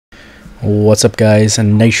What's up guys,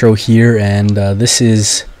 and Nitro here, and this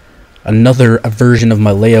is another version of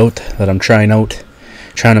my layout that I'm trying out,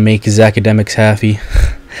 trying to make Zacademics happy.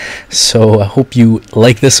 So I hope you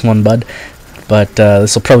like this one, bud, but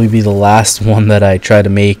this will probably be the last one that I try to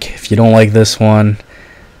make. If you don't like this one,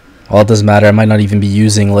 well, it doesn't matter. I might not even be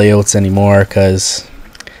using layouts anymore because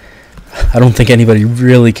I don't think anybody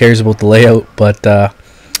really cares about the layout, but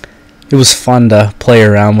it was fun to play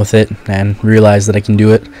around with it and realize that I can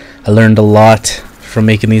do it. I learned a lot from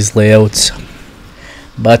making these layouts.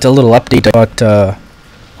 But a little update, I got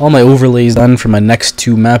all my overlays done for my next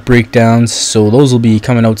two map breakdowns, so those will be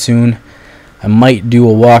coming out soon. I might do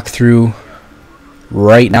a walkthrough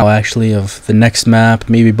right now actually of the next map,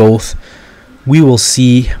 maybe both. We will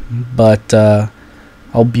see, but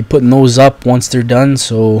I'll be putting those up once they're done,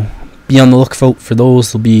 so be on the lookout for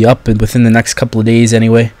those. They'll be up within the next couple of days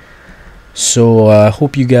anyway. So I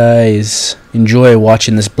hope you guys enjoy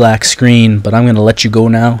watching this black screen, but I'm going to let you go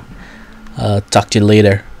now. Talk to you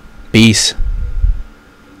later. Peace.